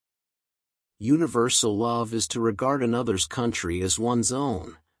Universal love is to regard another's country as one's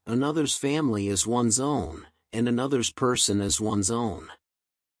own, another's family as one's own, and another's person as one's own.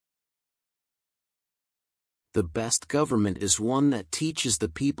 The best government is one that teaches the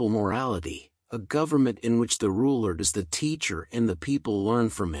people morality, a government in which the ruler is the teacher and the people learn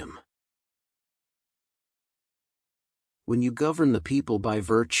from him. When you govern the people by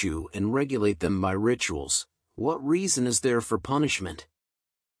virtue and regulate them by rituals, what reason is there for punishment?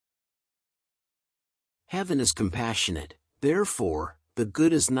 Heaven is compassionate, therefore, the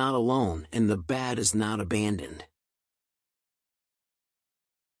good is not alone and the bad is not abandoned.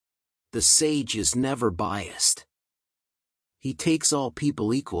 The sage is never biased. He takes all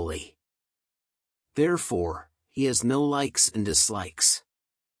people equally. Therefore, he has no likes and dislikes.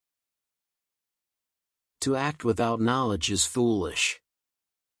 To act without knowledge is foolish.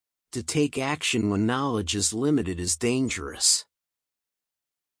 To take action when knowledge is limited is dangerous.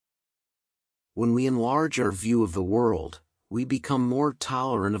 When we enlarge our view of the world, we become more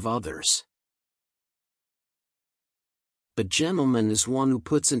tolerant of others. A gentleman is one who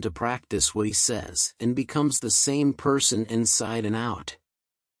puts into practice what he says and becomes the same person inside and out.